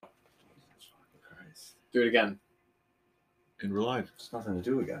Do it again. And we're live. There's nothing to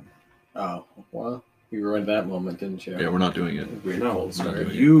do again. Oh, well, you ruined that moment, didn't you? Yeah, we're not doing it. Weird No, cold start.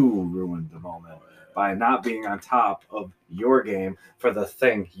 you ruined the moment by not being on top of your game for the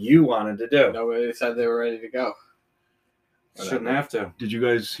thing you wanted to do. Nobody said they were ready to go. Shouldn't have to. Did you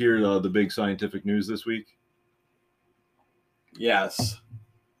guys hear the big scientific news this week? Yes.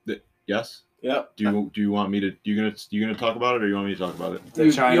 Yes. Yep. Do you want me to? You gonna talk about it, or you want me to talk about it?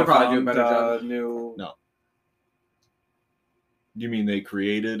 The China you'll probably do a found better job. new. No. You mean they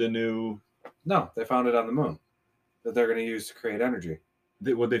created a new? No, they found it on the moon that they're going to use to create energy.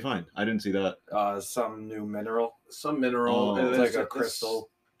 What'd they find? I didn't see that. Some new mineral. Some mineral. Oh. and It's like a it's- crystal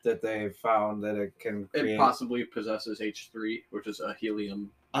that they found that it can create. It possibly possesses H3, which is a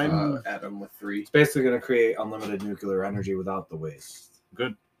helium I'm atom with 3. It's basically going to create unlimited nuclear energy without the waste.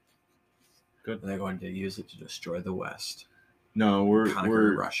 good. And they're going to use it to destroy the West. No, Conquer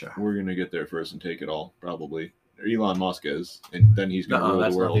we're Russia. we're gonna get there first and take it all, probably. Or Elon Musk is, and then he's gonna No, rule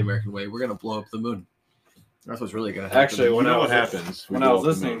that's the not world. the American way. We're going to blow up the moon. That's what's really going to happen. Actually, You when know I what was happens when I was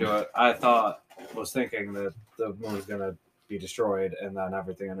listening to it, I was thinking that the moon is going to be destroyed and then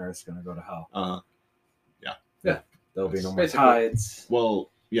everything on Earth is going to go to hell. There'll be no more Basically. tides. Well,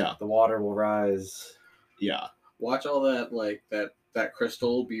 yeah, The water will rise. yeah. Watch all that, like, that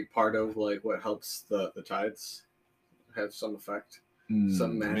crystal be part of, like, what helps the tides have some effect.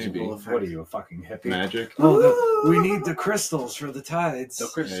 Some magical maybe. effect. What are you, a fucking hippie? Magic. We need the crystals for the tides. The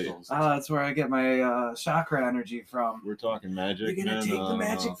crystals. That's where I get my chakra energy from. We're talking magic. You're gonna man. take the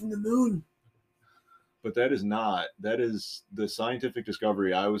magic from the moon. But that is not. That is the scientific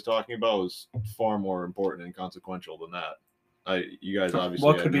discovery I was talking about was far more important and consequential than that. You guys obviously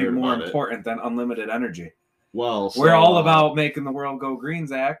What could hadn't be heard more about it. important than unlimited energy? Well, We're so, all about making the world go green,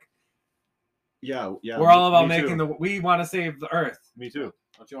 Zach. Yeah. We're all about me making too. we want to save the Earth, Me too.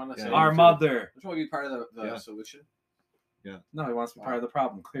 Don't you want to Yeah, say? me our too. mother. Don't you want to be part of the Yeah. solution? No, he wants to be part of the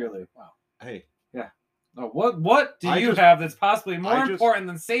problem. Clearly. Hey, No, what do I you just- have that's possibly more I just- important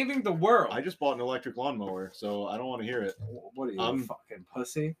than saving the world? I just bought an electric lawnmower, so I don't want to hear it. What are you, I'm- a fucking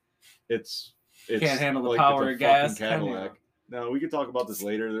pussy? It's Can't handle the like power it's a of gas, fucking can you? Cadillac. No, we could talk about this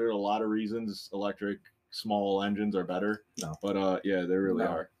later. There are a lot of reasons electric small engines are better. No. But yeah, they really No.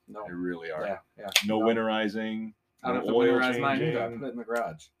 are. No. They really are. Yeah. No No. winterizing. I don't have to no oil winterize mine either. I changing. put it in the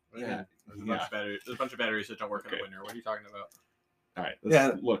garage. Yeah. There's a bunch of batteries that don't work in Okay. the winter. What are you talking about? All right.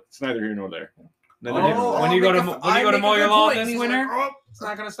 Yeah. Look, it's neither here nor there. Oh, Neither here nor there. When you go to mow your lawn this this winter, it's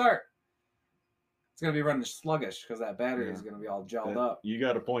not gonna start. It's gonna be running sluggish because that battery is gonna be all gelled up. You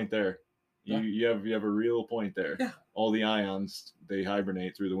got a point there. You have a real point there. Yeah. All the ions they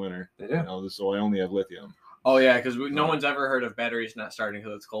hibernate through the winter. They do. So I only have lithium. Oh yeah, because no one's ever heard of batteries not starting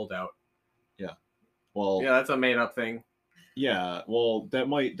because it's cold out. Well, Yeah, that's a made up thing. yeah. Well, that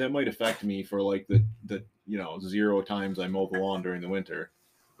might affect me for like the 0 times I mow the lawn during the winter.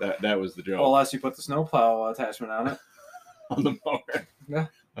 That was the joke. Well, unless you put the snowplow attachment on it. On the mower. Yeah.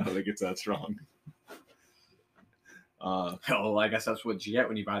 I don't think it's that strong. Oh, I guess that's what you get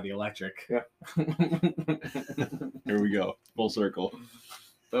when you buy the electric. Yeah. Here we go. Full circle.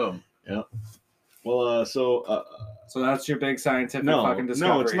 Boom. Well, So that's your big scientific No, fucking no,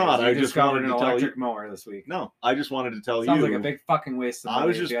 discovery. it's not. You I just discovered wanted an to tell electric mower this week. no, I just wanted to tell Sounds you. like a big fucking waste of money. I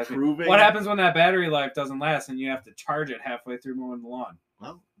was if just you ask me. proving. What happens when that battery life doesn't last and you have to charge it halfway through mowing the lawn?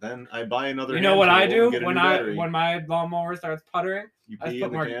 Well, then I buy another. You know what I hand tool do and get a when new battery. when my lawnmower starts puttering? You I just pee put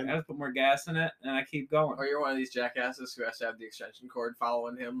in the more can. I just put more gas in it and I keep going. Or you're one of these jackasses who has to have the extension cord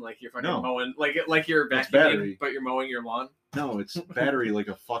following him, like you're fucking No. mowing, like you're It's vacuuming, battery. but you're mowing your lawn. No, it's battery like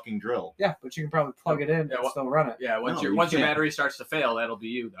a fucking drill. Yeah, but you can probably plug it in Yeah, and well- still run it. Yeah, once No, your you once your can't. battery starts to fail, that'll be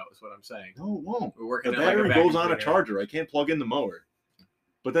you. That was what I'm saying. No, it won't. We're working. The it like battery vacuum goes on a cleaner. charger. I can't plug in the mower.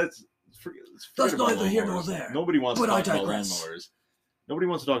 But that's forget That's about neither here nor lawnmowers. there. Nobody wants But to I talk about digress. lawnmowers. Nobody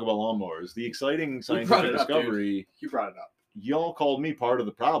wants to talk about lawnmowers. The exciting brought scientific it up, dude. discovery. You brought it up. Y'all called me part of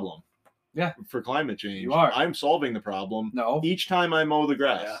the problem. Yeah. For climate change. You are. I'm solving the problem. No. Each time I mow the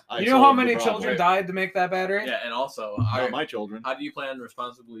grass. Yeah. I You know how solve the many problem. children died to make that battery? Yeah, and also, Not my children. how do you plan on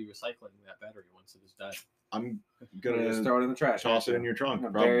responsibly recycling that battery once it is dead? I'm You gonna just throw it in the trash. toss it in your trunk. Bury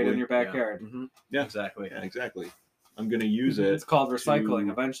it in probably. your backyard. Mm-hmm. Yeah. Exactly. Yeah, exactly. I'm gonna use it. It's called recycling.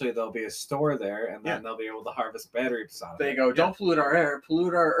 to- Eventually, there'll be a store there, and then Yeah. they'll be able to harvest batteries out of There you it. go. Don't pollute our air.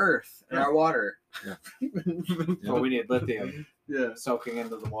 Pollute our earth and Yeah. our water. Yeah. So we need lithium Yeah. soaking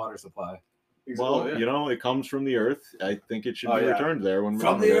into the water supply. Well, you know, it comes from the earth. I think it should Oh, be yeah. returned there when we're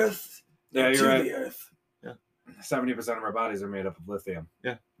from done the with it. earth. Yeah, you're to right. the earth. 70% of our bodies are made up of lithium.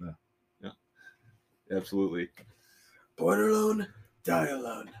 Absolutely. Born alone, die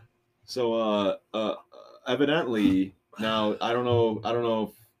alone. So, evidently, now I don't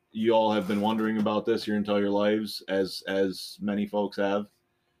know you all have been wondering about this your entire lives, as many folks have.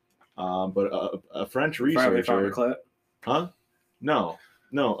 But a French Finally found a researcher, clip. huh? No,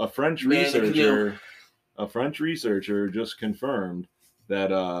 a French Man, researcher just confirmed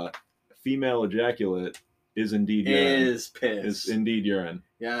that female ejaculate is indeed urine. Is piss. Is indeed urine.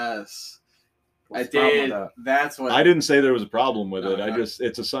 Yes. What's I the problem with did. that? That's what I didn't say there was a problem with No, it. no.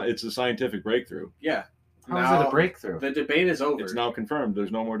 It's a scientific breakthrough. Yeah. How is it a breakthrough? The debate is over. It's now confirmed.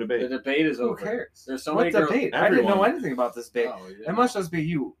 There's no more The debate. debate is Who over. cares? There's so What many girls. debate? I didn't know Everyone. anything about this debate. Oh, you It must just be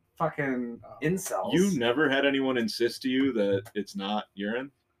you fucking incels. You never had anyone insist to you that it's not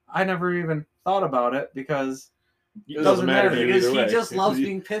urine? I never even thought about it because It doesn't matter to you because either he way. just loves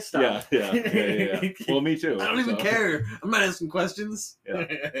being pissed off. Yeah. Well, me too. I don't even so. care. I'm not asking questions. Yeah.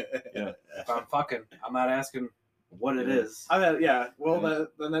 if I'm fucking, I'm not asking what it is. I've had, yeah. Well,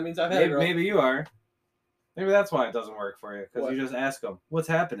 then that means I've had a Maybe, girl. maybe you are. Maybe that's why it doesn't work for you because What? you just ask them, "What's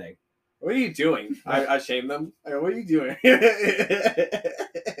happening?" What are you doing? I shame them. I go, what are you doing?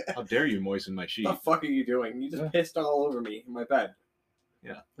 How dare you moisten my sheet? What the fuck are you doing? You just pissed all over me in my bed.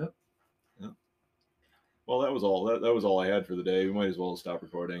 Well, that was all. That was all I had for the day. We might as well stop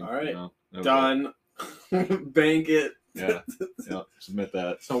recording. All right. You know? That was Done. Bank it. it. Yeah. Submit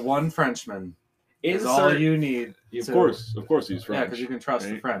that. So one Frenchman is Insert- all you need. Of to- course, he's Yeah, French. because you can trust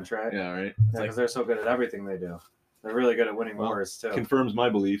the right? French, right? Yeah, right. Yeah, because they're so good at everything they do. They're really good at winning Well, wars too. Confirms my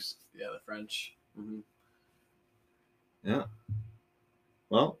beliefs. Yeah, the French. Mm-hmm.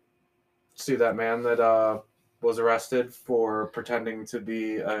 Well, See that man that was arrested for pretending to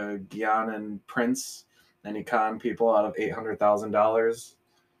be a Guianan prince, and he conned people out of $800,000.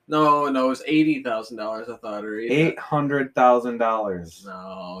 No, it was $80,000. I thought, or $800,000.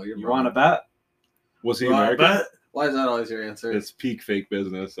 No, you're You wrong. want to bet? was he You wanna American? bet? Why is that always your answer? It's peak fake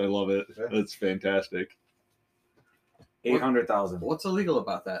business. I love it. Yeah. That's fantastic. 800,000. What's illegal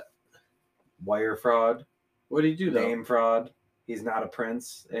about that? Wire fraud, What did he do though? name fraud. He's not a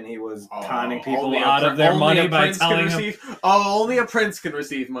prince, and he was Oh, conning people only a out pr- of their only money a by prince can telling them. receive. Oh, only a prince can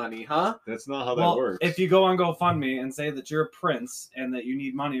receive money, huh? That's not how that Well, works. if you go on GoFundMe and say that you're a prince and that you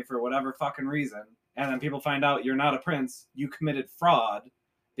need money for whatever fucking reason, and then people find out you're not a prince, you committed fraud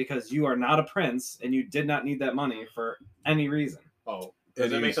because you are not a prince and you did not need that money for any reason. Oh, And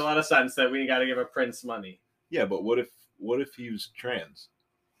does it make he's- a lot of sense that we got to give a prince money? Yeah, but what if he was trans?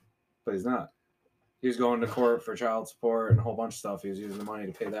 But he's not. He was going to court for child support and a whole bunch of stuff. He was using the money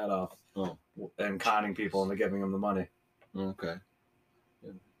to pay that off. Oh. And conning people into giving him the money Okay.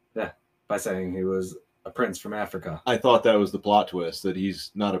 by saying he was a prince from Africa. I thought that was the plot twist, that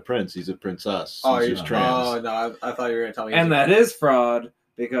he's not a prince, he's a princess. Oh, He's you're trans. Oh no, I thought you were gonna tell me. And that is fraud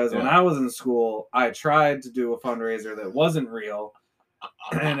because when Yeah. I was in school, I tried to do a fundraiser that wasn't real.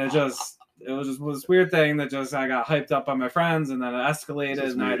 And it was just this weird thing that just I got hyped up by my friends, and then it escalated, This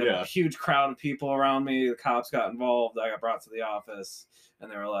is and I had weird, a yeah. huge crowd of people around me. The cops got involved. I got brought to the office,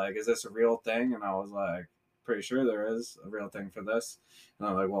 and they were like, "Is this a real thing?" And I was like, "Pretty sure there is a real thing for this." And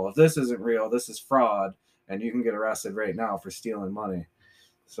I'm like, "Well, if this isn't real, this is fraud, and you can get arrested right now for stealing money."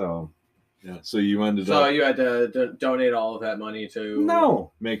 So Yeah. So you ended So up you had to donate all of that money to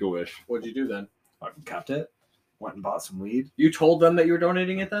no, Make-A-Wish. What'd you do then? I kept it. Went and bought some weed. You told them that you were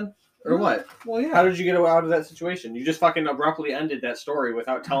donating it then, or what? Well, yeah. How did you get out of that situation? You just fucking abruptly ended that story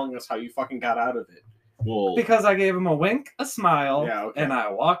without telling us how you fucking got out of it. Well, Because I gave him a wink, a smile, Yeah, okay. and I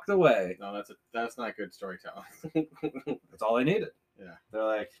walked away. No, that's not good storytelling. That's all I needed. Yeah. They're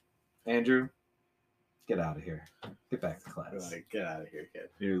like, Andrew, get out of here. Get back to class. Like, get out of here, kid.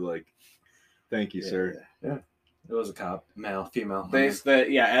 you're like, thank you, sir. It was a cop, male, female.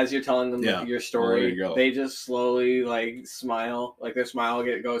 As you're telling them Yeah. your Well, story, there you go. they just slowly like smile. Like their smile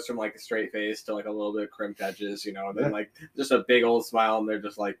goes from like a straight face to like a little bit of crimped edges, you know. And then Yeah. like just a big old smile, and they're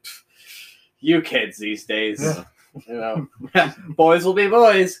just like, "Pff, "You kids these days, Yeah. you know, boys will be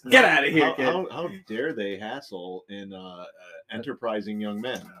boys. Get out of here, How, kid." how dare they hassle in enterprising young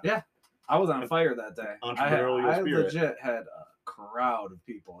men? I was on fire that day. Entrepreneurial I spirit. legit had a crowd of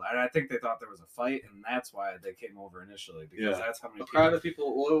people. And I think they thought there was a fight, and that's why they came over initially. Because Yeah. that's how many A people. crowd of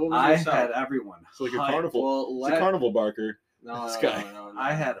people. What was I your had style? everyone. It's like a hyped. carnival. Well, It's a carnival barker. No, This no, guy. no.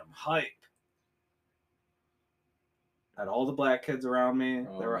 I had them hype. Had all the black kids around me.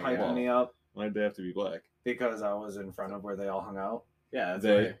 Oh They were my hyping God. me up Why'd they have to be black? because I was in front of where they all hung out. Yeah, that's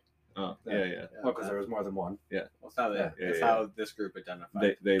They- right. Oh, Yeah. yeah. Well, because there was more than one. That's how Yeah. that's Yeah. how this group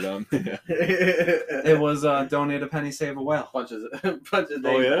identified. They them. Yeah. It was donate a penny, save a whale. bunch of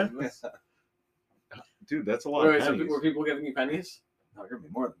Oh, yeah? names. Dude, that's a lot Wait, of so pennies. were people giving you pennies? No, you're gonna be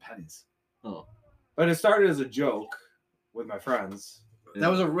more than pennies. Oh. But it started as a joke with my friends. That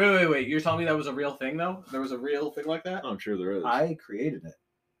was a wait. You're telling me that was a real thing though? There was a real thing like that? I'm sure there is. I created it.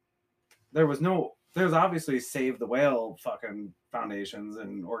 there's obviously Save the Whale fucking foundations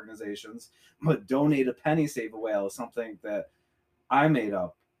and organizations, but Donate a Penny Save a Whale is something that I made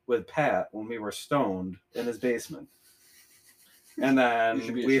up with Pat when we were stoned in his basement. And then You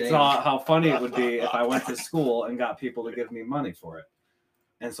should be we ashamed. thought how funny it would be if I went to school and got people to give me money for it.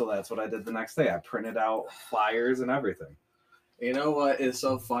 And so that's what I did the next day. I printed out flyers and everything. You know what is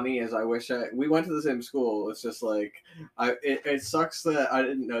so funny is we went to the same school. It's just like it sucks that I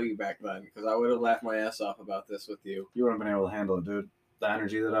didn't know you back then because I would have laughed my ass off about this with you. You wouldn't have been able to handle it, dude. The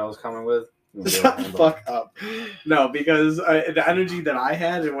energy that I was coming with. You wouldn't be able to Shut the handle it. fuck up. No, because the energy that I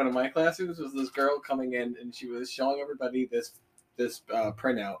had in one of my classrooms was this girl coming in and she was showing everybody this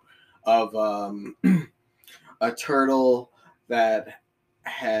printout of a turtle that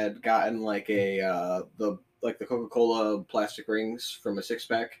had gotten like the Coca-Cola plastic rings from a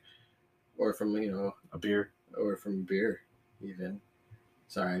 6-pack, or from A beer. or from beer even.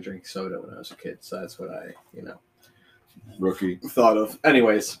 Sorry, I drank soda when I was a kid, so that's what I Rookie. thought of.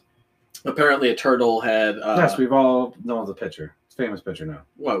 Anyways, apparently a turtle had Yes, we've all known the picture. It's a famous picture now.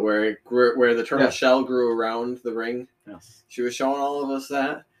 what where the turtle Yeah. shell grew around the ring. Yes. She was showing all of us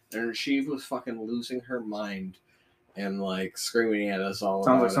that, and she was fucking losing her mind and like screaming at us all.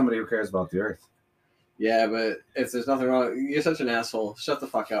 Sounds about like somebody who cares about the earth. Yeah, but if there's nothing wrong, you're such an asshole. Shut the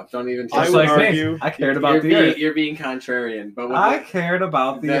fuck up. Don't even. I Just would like me. argue- I cared you're about the being, earth. You're being contrarian, but with I cared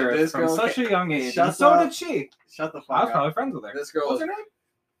about the That- earth this from girl such a young age, Shut and so up. did she. shut the fuck I was up. probably friends with her. This girl What's is.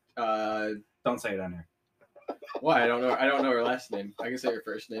 her name? Don't say it on here. Why? I don't know. I don't know her last name. I can say her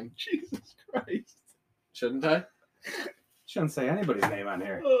first name. Jesus Christ. Shouldn't I? Shouldn't say anybody's name on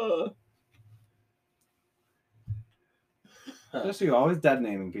here. Just you always dead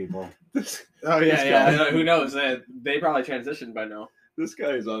naming people. This Oh This yeah. guy. Who knows? They probably transitioned by now. this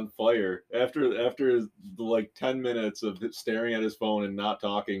guy is on fire. After the like 10 minutes of staring at his phone and not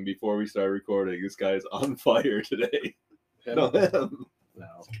talking before we start recording, this guy is on fire today. No, him.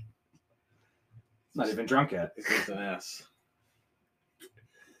 No. Not even drunk yet. He's an ass.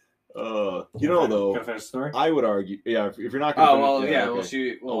 Though, Gonna finish the story? I would argue, yeah, if you're not going to Oh well, yeah. okay. Well,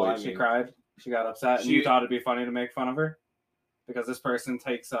 she. Well, Oh, I she mean, cried. She got upset, and She- you thought it'd be funny to make fun of her because this person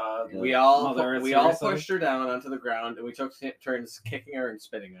takes we all Mother Earth we all seriously? pushed her down onto the ground, and we took turns kicking her and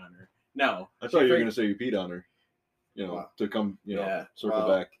spitting on her. No, I thought you were going to say you peed on her, Wow. to come, Yeah, circle well,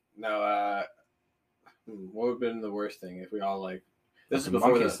 back. No. What would have been the worst thing if we all like? This is fucking before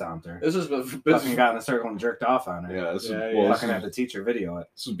monkey the. stomped her. This is Fucking got in a circle and jerked off on her. Yeah, this is, Yeah, well, yeah. this Fucking is, had the teacher video it.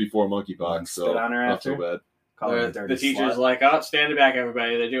 this is before And monkeypox, spit so on her not so after? bad. Call her a dirty The teacher's slut. like, "Oh, stand back,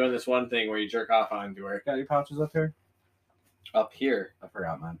 everybody! They're doing this one thing where you jerk off onto her Got your pouches up here? up here, I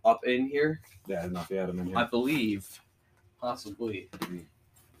forgot, man. up in here, Yeah, I didn't know if you had them in here. I believe, possibly." I was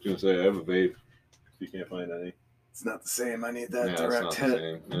going to say, I have a vape. If you can't find any. It's not the same. I need Yeah, that it's direct not the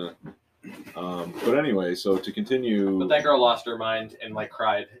hit. same. Yeah. But anyway, so to continue. But that girl lost her mind and like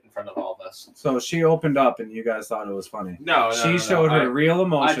cried in front of all of us. So she opened up, and you guys thought it was funny. No, She showed her real I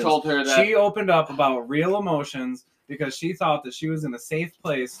emotions. told her that She opened up about real emotions because she thought that she was in a safe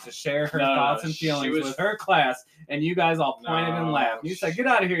place to share her No, no, thoughts no. and She feelings was- with her class, and you guys all pointed and No, laughed. You said, sh- "Get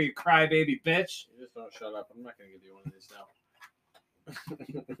out of here, you crybaby bitch!" You just don't shut up. I'm not gonna give you one of these now.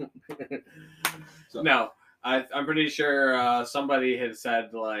 So- No, I'm pretty sure somebody had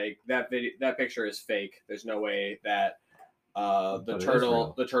said like that picture is fake. There's no way that But the it is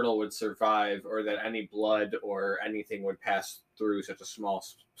turtle real. would survive, or that any blood or anything would pass through such a small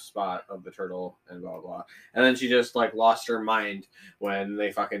spot of the turtle, and blah blah blah. And then she just like lost her mind when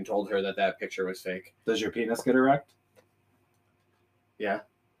they fucking told her that picture was fake. Does your penis get erect? Yeah.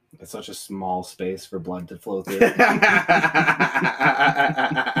 It's such a small space for blood to flow through. I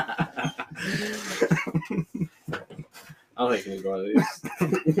don't think you can go to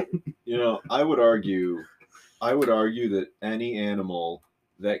these. I would argue that any animal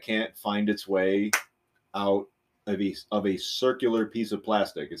that can't find its way out of a circular piece of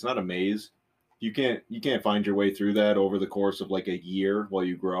plastic, it's not a maze. You can't find your way through that over the course of like a year while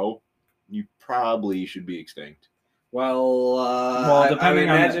you grow. You probably should be extinct. Well, I depending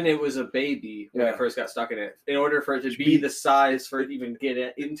on imagine it was a baby when Yeah. it first got stuck in it. In order for it to Should be be- the size for it to even get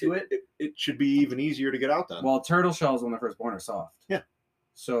into it, It should be even easier to get out then. Well, turtle shells when they're first born are soft. Yeah.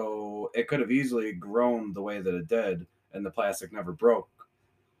 So it could have easily grown the way that it did, and the plastic never broke.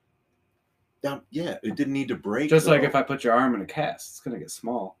 Yeah, it didn't need to break. Just like though. if I put your arm in a cast, it's gonna get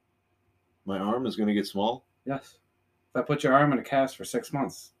small. My arm is going to get small. Yes. If I put your arm in a cast for 6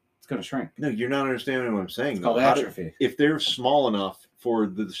 months, it's gonna shrink. No, you're not understanding what I'm saying. It's though. called How do- atrophy. if they're small enough for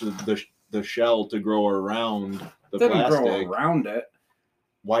the shell to grow around the It didn't plastic, grow around it.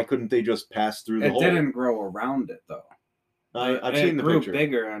 why couldn't they just pass through the It hole? didn't grow around it though. I've it seen the grew picture.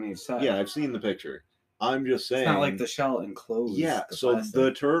 bigger on each side. Yeah, I've seen the picture. I'm just saying. It's not like the shell enclosed. Yeah, the so plastic. the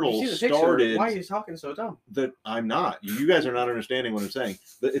You turtle see the picture. started. Why are you talking so dumb? I'm not. You guys are not understanding what I'm saying.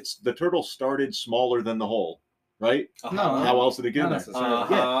 The turtle started smaller than the hole, right? No. How else did it get Not there? necessarily.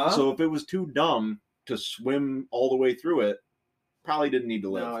 Uh-huh. Yeah. So if it was too dumb to swim all the way through it, probably didn't need to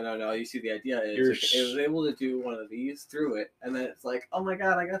live. No. You see, the idea is You're it was able to do one of these through it, and then it's like, oh my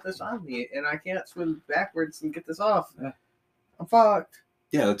god, I got this on me, and I can't swim backwards and get this off. Yeah. I'm fucked.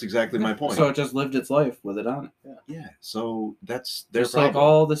 Yeah, that's exactly my point. So it just lived its life with it on it. yeah, so that's their Just problem. like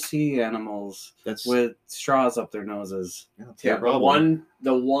all the sea animals that's with straws up their noses. that's their Yeah, problem.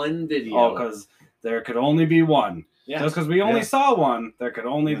 the one video. Oh, because there could only be one. yeah, Just because we only Yeah. saw one, there could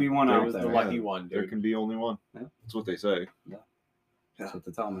only Yeah. be one it out was there. the lucky one, There dude. can be only one. Yeah. That's what they say. That's what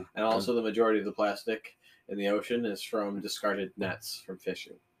they tell me. And also, the majority of the plastic in the ocean is from discarded nets from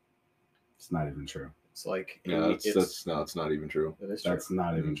fishing. It's not even true. It's like Yeah, it's it's not even true. it is true. That's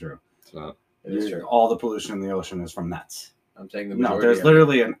not even true. It's not. It is true. All the pollution in the ocean is from nets. I'm saying the No, majority. there's of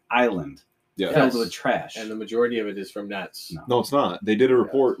literally an island Yeah. Yes. filled with trash. it, and the majority of it is from nets. No. No, it's not. They did a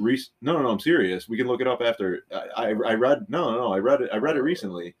report. No, I'm serious. We can look it up after. I read. No, I read it. I read it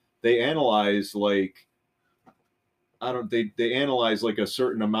recently. They analyzed like. They analyzed like a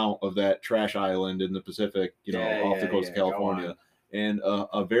certain amount of that trash island in the Pacific, off the coast of Go California, on. and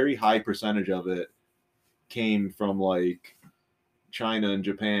a very high percentage of it came from like China and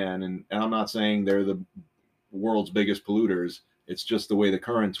Japan, and I'm not saying they're the world's biggest polluters. It's just the way the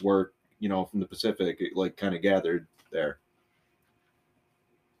currents work, from the Pacific, it like kind of gathered there.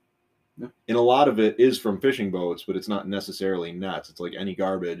 Yeah. And a lot of it is from fishing boats, but it's not necessarily nets. It's like any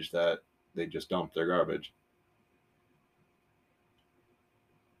garbage that they just dump their garbage.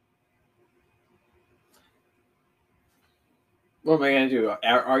 What am I gonna do?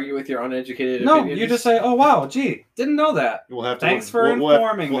 Argue with your uneducated no, opinions? you just say, "Oh wow, gee, didn't know that." We'll have to. Thanks for we'll have-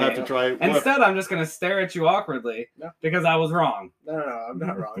 informing We'll me. have to try. Instead, I'm just gonna stare at you awkwardly No. because I was wrong. No, I'm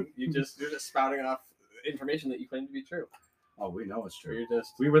not wrong. You're just spouting off information that you claim to be true. Oh, we know it's true. You're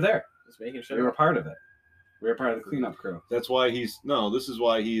just We were there. making sure. We were part of it. We were part of the cleanup crew. That's why this is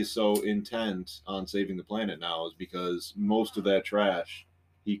why he is so intent on saving the planet now, is because most of that trash,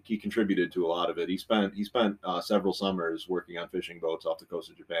 he contributed to a lot of it. He spent several summers working on fishing boats off the coast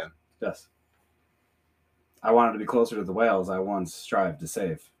of Japan. Yes. I wanted to be closer to the whales I once strived to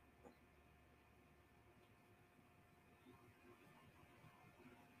save.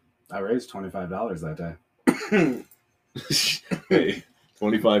 I raised $25 that day. Hey,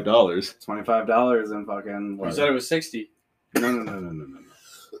 $25. $25 and fucking You what? said it was 60. No.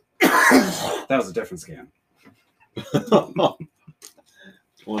 That was a different scam.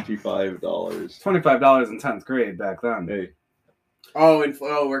 $25. $25 in 10th grade back then. Hey. Oh,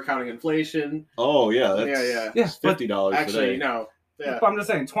 we're counting inflation. Oh yeah, that's Yeah. Yeah, but $50 Actually, today. no. Yeah. I'm just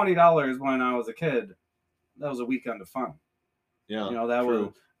saying $20 when I was a kid. That was a weekend of fun. Yeah, That true.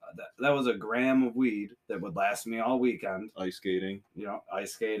 was that was a gram of weed that would last me all weekend. Ice skating,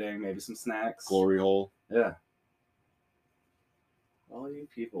 Ice skating, maybe some snacks. glory hole. Yeah. All you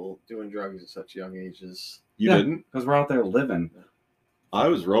people doing drugs at such young ages. You Yeah. didn't? Because we're out there living. I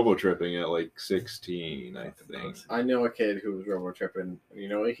was robo tripping at like 16, I think. I know a kid who was robo tripping. You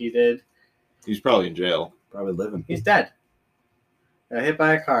know what he did? He's probably in jail. Probably living. He's dead. Got hit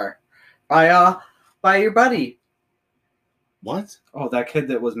by a car. By your buddy. What? Oh, that kid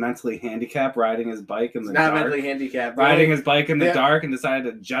that was mentally handicapped riding his bike in He's the not dark. mentally handicapped. Riding his bike in the Yeah. dark and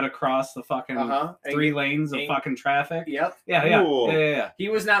decided to jet across the fucking Uh-huh. 3 lanes of and- fucking traffic. Yep. Yeah. Cool. He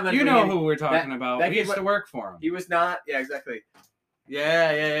was not mentally You know handicapped. who we're talking about. that We kid used to work for him. He was not. Yeah, exactly.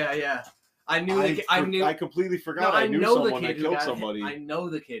 Yeah. I knew the kid. I knew. I completely No, forgot. I I knew know the someone that kid who killed got somebody. hit. I know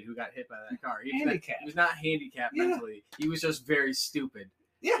the kid who got hit by that car. He Handicapped. was not handicapped Yeah. mentally. He was just very stupid.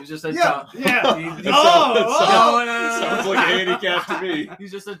 Yeah. He was just a Yeah. dumb. Yeah. He- Oh, Sounds like a handicap to me.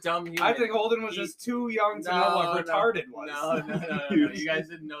 He's just a dumb human. I think Holden was just too young to know what retarded was. No. You guys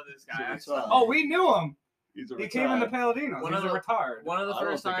didn't know this guy. He's a Oh, we knew him. He's a He came into retard. Paladinos. One He's of a the- retard. One of the I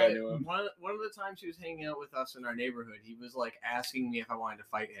don't first think I times, knew him. one of the times he was hanging out with us in our neighborhood, he was like asking me if I wanted to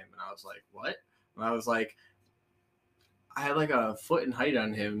fight him, and I was like, "What?" And I was like, "I had like a foot in height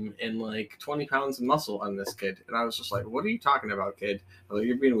on him and like 20 pounds of muscle on this kid," and I was just like, "What are you talking about, kid?" I was like,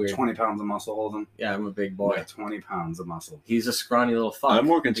 "You're being weird." 20 pounds of muscle, Holden. Yeah, I'm a big boy. Yeah, 20 pounds of muscle. He's a scrawny little fuck. I'm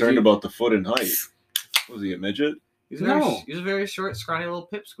more concerned He- about the foot and height. Was he a midget? He's No. a very short, scrawny little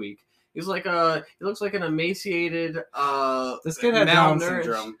pipsqueak. He looks like an emaciated. This kid had Down malnourished-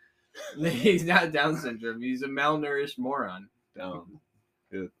 syndrome. He's not Down syndrome. He's a malnourished moron. Down.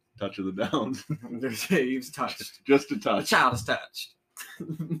 Yeah, touch of the downs. He was touched. Just a The touch. child is touched.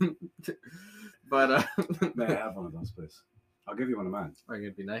 But May I have one of those, please? I'll give you one of mine. Are you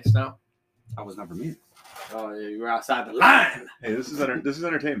gonna be nice now? I was never mean. Oh, you were outside the line. Hey, this is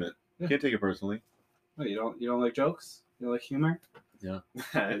entertainment. Yeah. Can't take it personally. Oh, you don't like jokes? You don't like humor?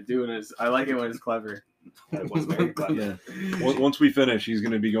 Doing is, I like it when it's clever. It was very clever. Yeah. Once we finish, he's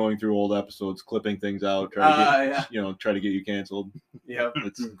gonna be going through old episodes, clipping things out, try to get try to get you canceled. Yep.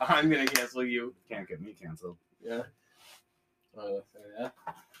 It's I'm gonna cancel you. Can't get me canceled. Yeah. Yeah.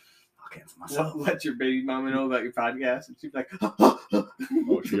 I'll cancel myself. Let your baby mama know about your podcast, and she'd be like,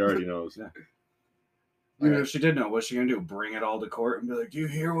 oh, she already knows. Yeah. Even if she did know, what's she gonna do? Bring it all to court and be like, "Do you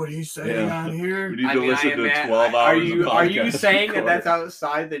hear what he's saying Yeah. on here?" We need to listen to 12 hours. Are you of podcast saying that recording. that's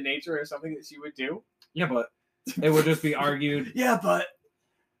outside the nature of something that she would do? Yeah, but it would just be argued. Yeah, but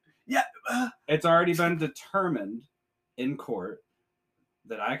It's already been determined in court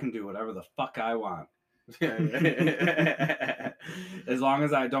that I can do whatever the fuck I want, yeah, as long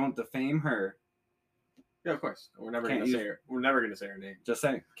as I don't defame her. of course. We're never Can't gonna use- say her. We're never gonna say her name. Just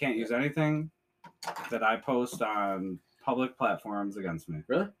saying, can't use anything that I post on public platforms against me.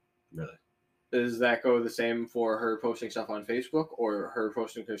 Really? Really. Does that go the same for her posting stuff on Facebook or her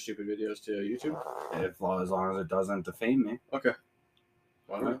posting her stupid videos to YouTube? As long as it doesn't defame me. Okay.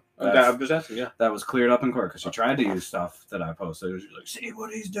 Why not? That's- I'm just asking. Yeah. That was cleared up in court because she tried to use stuff that I posted. She was like, "See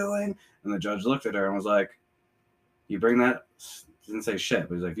what he's doing," and the judge looked at her and was like, "You bring that." Didn't say shit,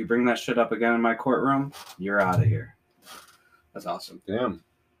 but he's like, "You bring that shit up again in my courtroom, you're out of here." That's awesome. Damn.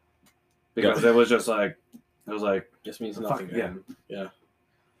 Because it was just like, Just means Fuck, nothing. to yeah. him. Yeah.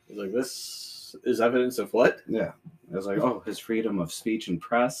 He's like, this is evidence of what? yeah. It was like, oh, his freedom of speech and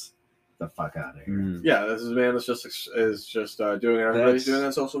press. The fuck out of here. Mm. Yeah, this is a man that's just doing what everybody's That's- doing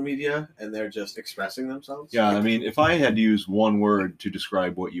on social media, and they're just expressing themselves. Yeah, I mean, if I had to use one word to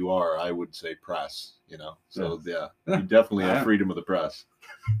describe what you are, I would say press. You know, so yeah, you definitely I have am. freedom of the press.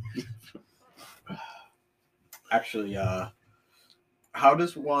 Actually, how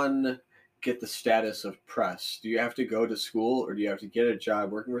does one get the status of press? Do you have to go to school, or do you have to get a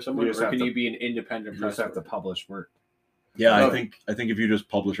job working for someone, You just or have can to- you be an independent You press? just have to worker? publish work. Yeah, Oh. I think if you just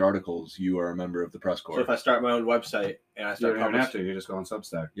publish articles, you are a member of the press corps. So if I start my own website and I You start don't even have publishing, to. You just go on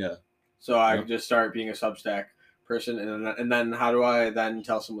Substack. so I Yep. just start being a Substack person, and then how do I then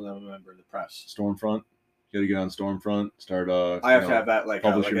tell someone that I'm a member of the press? Stormfront, you got to get on Stormfront. Start. I have to have that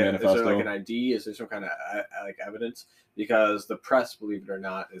publish your is there manifesto. like an ID? Is there some kind of like evidence? Because the press, believe it or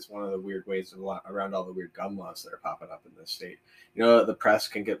not, is one of the weird ways around all the weird gun laws that are popping up in this state. You know, the press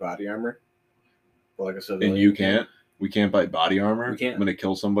can get body armor, but like a civilian, And you can't. We can't buy body armor. We can't. I'm gonna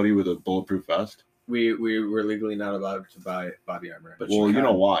kill somebody with a bulletproof vest. We were legally not allowed to buy body armor. But Well, you you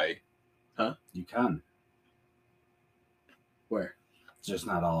know can. why? You can. Where It's just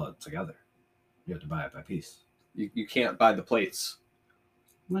not all together. You have to buy it by piece. you can't buy the plates.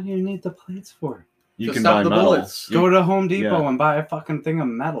 What do you need the plates for? You To can stop buy the metal. bullets. Go to Home Depot Yeah. and buy a fucking thing of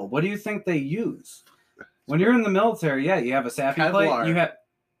metal. What do you think they use? When you're in the military, yeah, you have a sappy Kevlar. plate. You have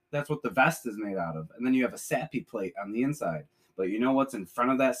that's what the vest is made out of, and then you have a sappy plate on the inside. But you know what's in front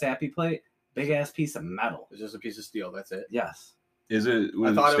of that sappy plate? Big ass piece of metal. It's just a piece of steel. That's it. Yes, Is it?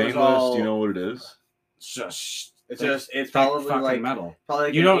 Was it thought it was stainless? all- Do you know what it is? it's just It's thick probably fucking like metal. probably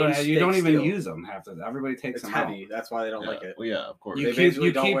like You an don't inch you don't thick even steel. use them half the. Everybody takes It's them heavy. out. That's why they don't like it. Well, yeah, of course. You They keep basically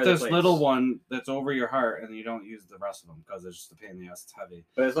you don't keep wear the this plates. little one that's over your heart, and you don't use the rest of them because it's just a pain in the ass. It's heavy.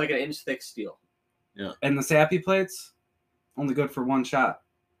 But it's like an inch thick steel. And the sappy plates, only good for one shot.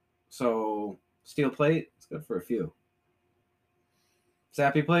 So steel plate, it's good for a few.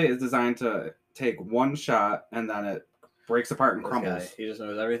 Sappy plate is designed to take one shot and then it breaks apart and This crumbles. guy, he just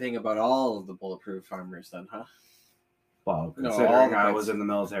knows everything about all of the bulletproof armors, then, huh? Well, No, all considering the I plates. was in the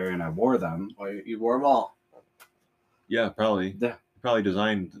military and I wore them, Well, you wore them all. Yeah, probably. Yeah. Probably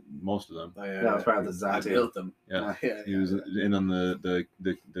designed most of them. Oh, yeah, that was part of the I design team. built them. Yeah. Yeah, He was in on the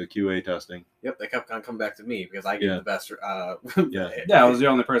QA testing. Yep, they kept on coming back to me because I gave Yeah. the best. Yeah. Yeah, I was the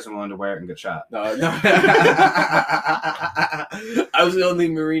only person willing to wear it and get shot. No. I was the only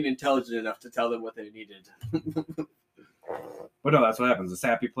Marine intelligent enough to tell them what they needed. But no, that's what happens. The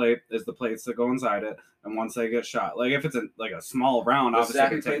sappy plate is the plates that go inside it, and once they get shot, like if it's like a small round, The obviously it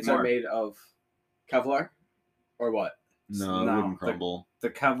sappy can take plates more. are made of Kevlar, or what? No, it No, wouldn't crumble. The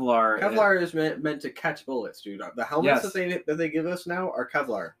Kevlar. Kevlar is meant to catch bullets, dude. The helmets Yes. that they give us now are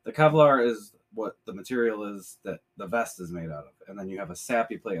Kevlar. The Kevlar is what the material is that the vest is made out of, and then you have a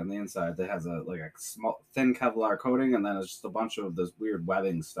sappy plate on the inside that has a small thin Kevlar coating, and then it's just a bunch of this weird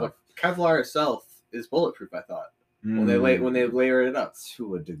webbing stuff. But Kevlar itself is bulletproof. I thought when they Mm. layer it up,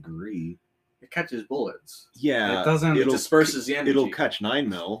 To a degree, it catches bullets. Yeah, it doesn't. It disperses the energy. It'll catch 9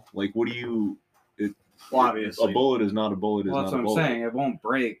 mil. Like, what do you? Well, obviously. A bullet is not a bullet. Is Well, not that's a what I'm bullet. saying. It won't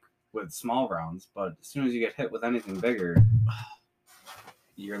break with small rounds, but as soon as you get hit with anything bigger,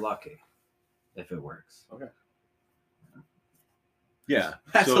 you're lucky if it works. Yeah,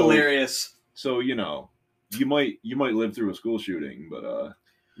 That's so, hilarious. So you might live through a school shooting, but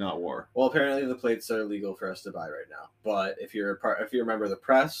not war. Well, apparently the plates are legal for us to buy right now. But if you're a member of the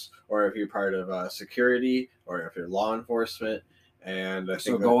press, or if you're part of security, or if you're law enforcement, and I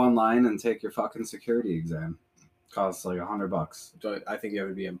So think go online and take your fucking security exam. Costs like $100. I think you have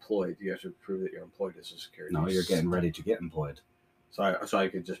to be employed. You have to prove that you're employed as a security. No, you're getting ready to get employed. So I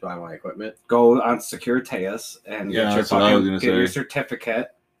could just buy my equipment. Go on Securitas and Yeah, get your that's what I was fucking gonna get your say. certificate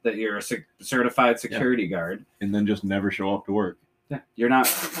that you're a certified security guard. And then just never show up to work. Yeah, you're not.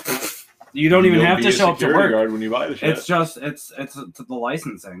 You don't even You'll have be to a show up to security work. guard when you buy the shit. It's just it's the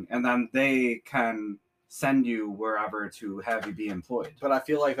licensing, and then they can send you wherever to have you be employed. But I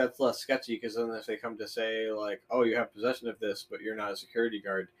feel like that's less sketchy because then if they come to say like, "Oh, you have possession of this, but you're not a security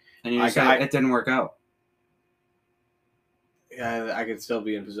guard," And you say it didn't work out. yeah, I could still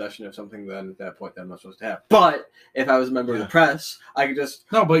be in possession of something then at that point that I'm not supposed to have. But if I was a member of the press, I could just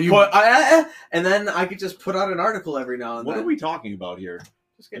No, but you. and then I could just put out an article every now and What then. are we talking about here?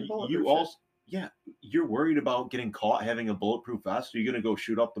 Just get You also, yeah, you're worried about getting caught having a bulletproof vest. Are you gonna go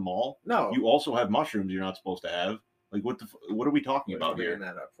shoot up the mall? no. You also have mushrooms you're not supposed to have. Like what are we talking What are about you here?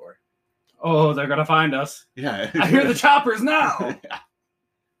 bringing that up for? Oh, they're gonna find us. Yeah, I hear the choppers now.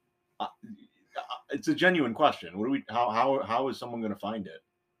 It's a genuine question. What do we? How is someone gonna find it?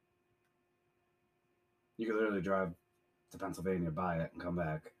 You could literally drive to Pennsylvania, buy it, and come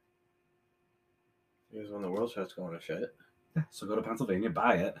back. Because when the world starts going to shit. So go to Pennsylvania,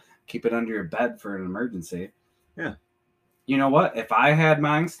 buy it, keep it under your bed for an emergency. Yeah. You know what? If I had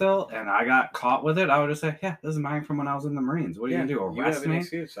mine still and I got caught with it, I would just say, "Yeah, this is mine from when I was in the Marines. What are you gonna do? You Arrest have an me?"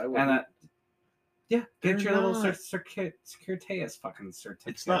 excuse. I And wouldn't. yeah, get They're your little not. Securitas fucking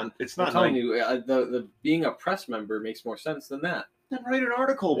certificate. It's not. It's I'm not. telling Like, you, the being a press member makes more sense than that. then write an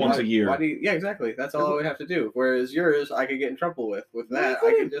article once Why- a year. Why do you, yeah, exactly. That's all I would have to do. Whereas yours, I could get in trouble with. With that,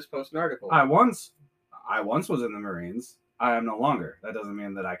 I can just post an article. I once was in the Marines. I am no longer. That doesn't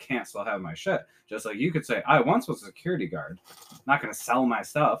mean that I can't still have my shit. Just like you could say, I once was a security guard. I'm not going to sell my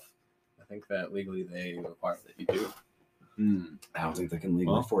stuff. I think that legally they require that you do. I don't think they can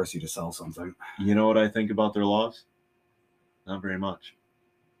legally Well. force you to sell something. You know what I think about their laws? Not very much.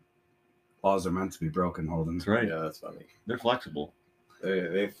 Laws are meant to be broken, Holden. That's right. Yeah, that's funny. They're flexible.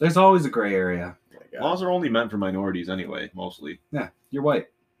 They There's always a gray area. Laws are only meant for minorities anyway, mostly. Yeah, you're white.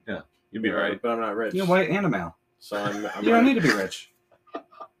 You'd be right. But I'm not rich. You're white and a male. So I'm You don't need to be rich.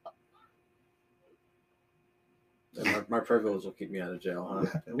 my privilege will keep me out of jail,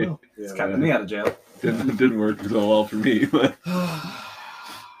 huh? It will. Yeah, It's kept me out of jail. Didn't work so well for me, but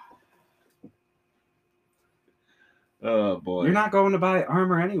oh boy. You're not going to buy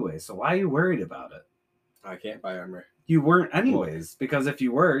armor anyway, so why are you worried about it? I can't buy armor. You weren't anyways, because if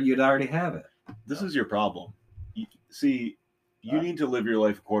you were, you'd already have it. This is your problem. See, you need to live your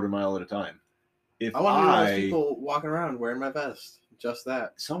life a quarter mile at a time. If I want to be one of those people walking around wearing my vest. Just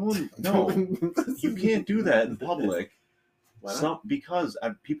that. someone no, you can't do that in public. Why not? Because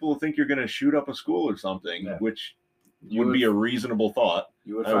people will think you're going to shoot up a school or something, Yeah. which You would be a reasonable thought.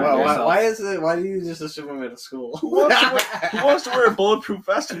 You would I find would- Well, yourself. why is it? Why do you just assume I'm at a school? Who wants to wear a bulletproof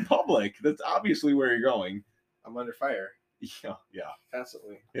vest in public? That's obviously where you're going. I'm under fire Yeah,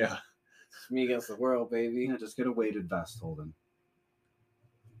 constantly. yeah. It's me against the world, baby. Yeah, just get a weighted vest, Holden.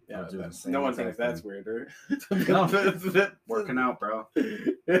 Yeah, I'll do the that's- same no one exact thinks that's thing. weirder. No. Working out, bro.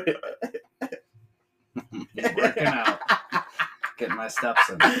 Working out. Getting my steps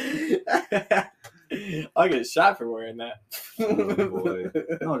in. I'll get shot for wearing that. Oh, boy.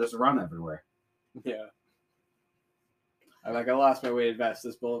 No, just run everywhere. Yeah. I'm like, I lost my weighted vest.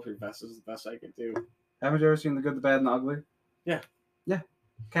 This bulletproof vest is the best I can do. Haven't you ever seen The Good, the Bad, and the Ugly? Yeah. Yeah.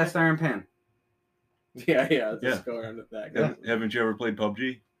 Cast iron pan. Yeah, I'll just Yeah. go around with that. Yeah. Haven't you ever played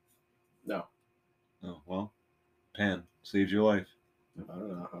PUBG? No. Oh well, pan saves your life. I don't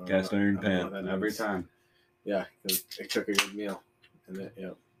know. I don't Cast know. iron I don't know pan. what that Every means. time. Yeah, 'cause it took a good meal. And it,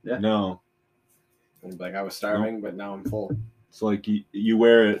 yeah. Yeah. No, And like I was starving, but now I'm full. it's like you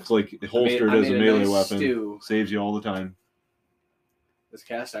wear it. It's like holstered I as made a melee nice weapon. Stew. Saves you all the time. This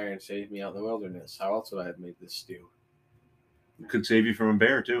cast iron saved me out in the wilderness. How else would I have made this stew? Could save you from a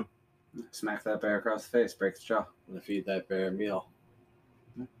bear too. Smack that bear across the face, breaks its jaw. I'm gonna feed that bear a meal.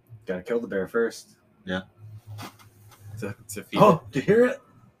 Gotta kill the bear first. To feed Oh, do you hear it?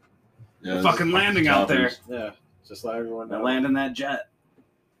 Yeah, Fucking landing out there. it. Yeah. Just let everyone They're know. landing that jet.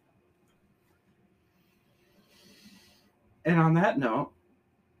 And on that note,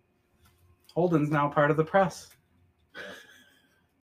 Holden's now part of the press.